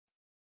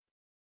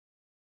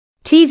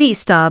TV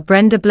star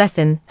Brenda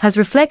Blethyn has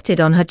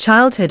reflected on her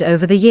childhood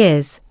over the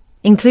years,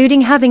 including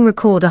having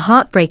recalled a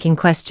heartbreaking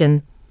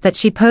question that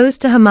she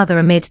posed to her mother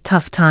amid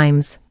tough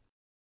times.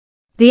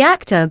 The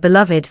actor,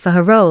 beloved for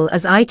her role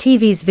as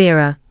ITV's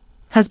Vera,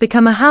 has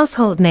become a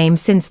household name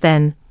since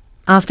then,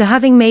 after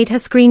having made her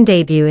screen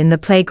debut in the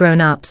play Grown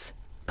Ups,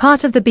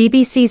 part of the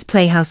BBC's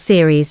Playhouse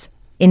series,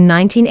 in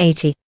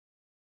 1980.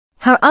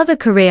 Her other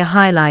career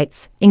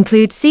highlights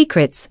include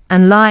Secrets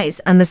and Lies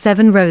and The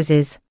Seven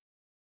Roses.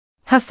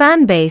 Her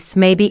fan base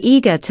may be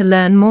eager to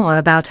learn more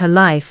about her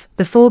life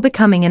before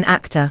becoming an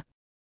actor.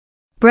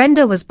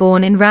 Brenda was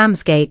born in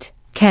Ramsgate,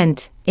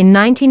 Kent, in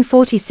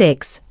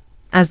 1946,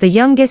 as the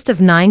youngest of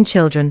 9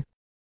 children.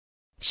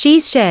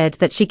 She's shared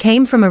that she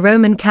came from a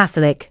Roman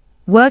Catholic,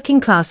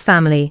 working-class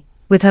family,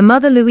 with her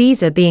mother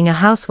Louisa being a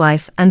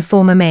housewife and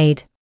former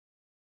maid.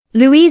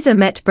 Louisa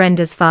met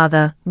Brenda's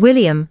father,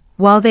 William,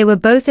 while they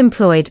were both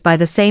employed by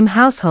the same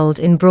household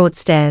in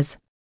Broadstairs.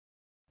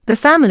 The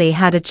family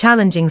had a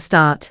challenging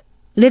start,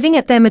 living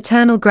at their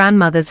maternal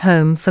grandmother's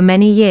home for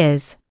many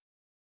years.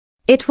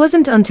 It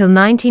wasn't until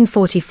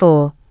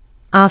 1944,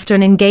 after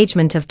an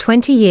engagement of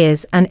 20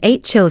 years and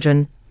 8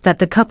 children, that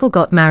the couple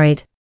got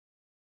married.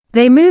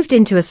 They moved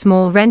into a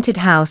small rented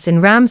house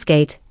in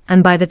Ramsgate,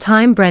 and by the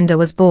time Brenda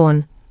was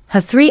born, her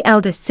 3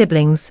 eldest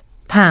siblings,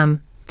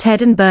 Pam,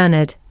 Ted and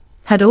Bernard,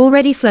 had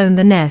already flown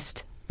the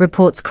nest,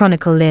 reports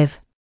Chronicle Live.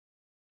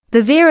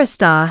 The Vera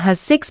star has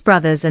 6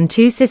 brothers and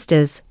 2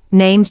 sisters,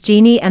 named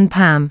Jeannie and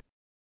Pam.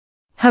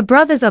 Her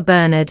brothers are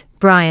Bernard,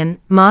 Brian,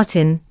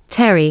 Martin,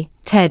 Terry,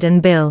 Ted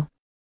and Bill.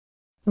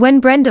 When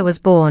Brenda was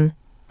born,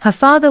 her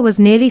father was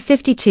nearly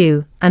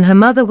 52 and her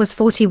mother was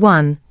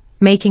 41,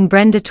 making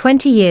Brenda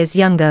 20 years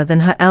younger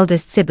than her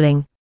eldest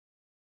sibling.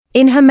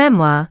 In her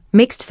memoir,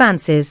 Mixed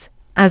Fancies,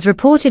 as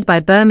reported by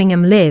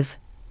Birmingham Live,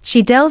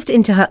 she delved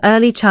into her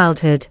early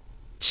childhood,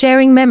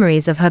 sharing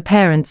memories of her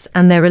parents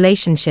and their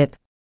relationship.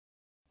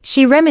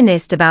 She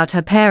reminisced about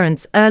her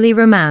parents' early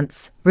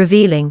romance,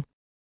 revealing,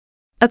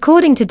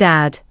 "According to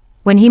Dad,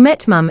 when he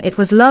met Mum it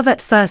was love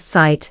at first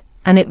sight,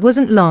 and it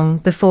wasn't long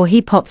before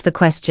he popped the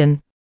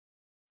question."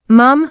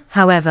 Mum,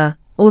 however,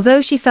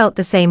 although she felt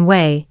the same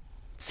way,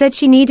 said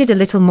she needed a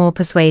little more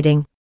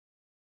persuading.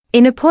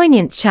 In a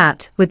poignant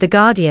chat with The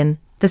Guardian,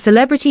 the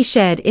celebrity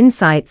shared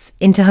insights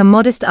into her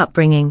modest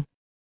upbringing.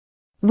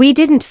 "We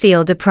didn't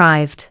feel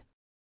deprived.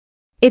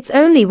 It's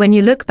only when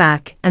you look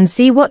back and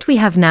see what we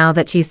have now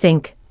that you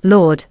think,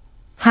 Lord,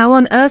 how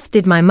on earth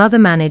did my mother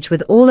manage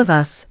with all of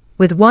us,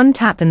 with 1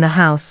 tap in the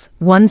house,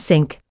 1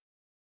 sink?"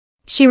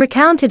 She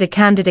recounted a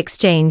candid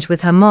exchange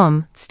with her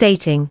mom,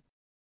 stating,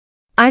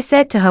 "I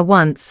said to her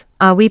once,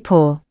 'Are we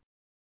poor?'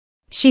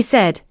 She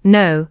said,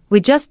 'No,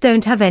 we just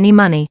don't have any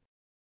money.'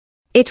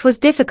 It was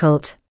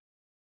difficult.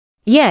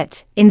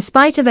 Yet, in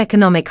spite of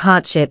economic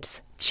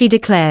hardships, she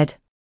declared,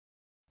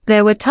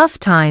 there were tough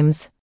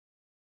times.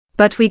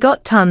 But we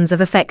got tons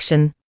of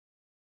affection.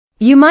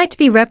 You might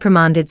be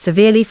reprimanded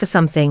severely for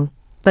something,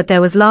 but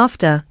there was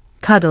laughter,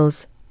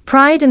 cuddles,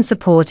 pride and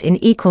support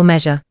in equal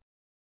measure."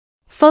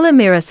 Follow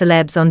Mirror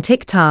Celebs on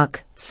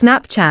TikTok,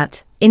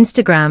 Snapchat,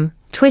 Instagram,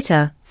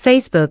 Twitter,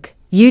 Facebook,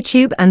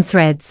 YouTube and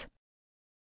Threads.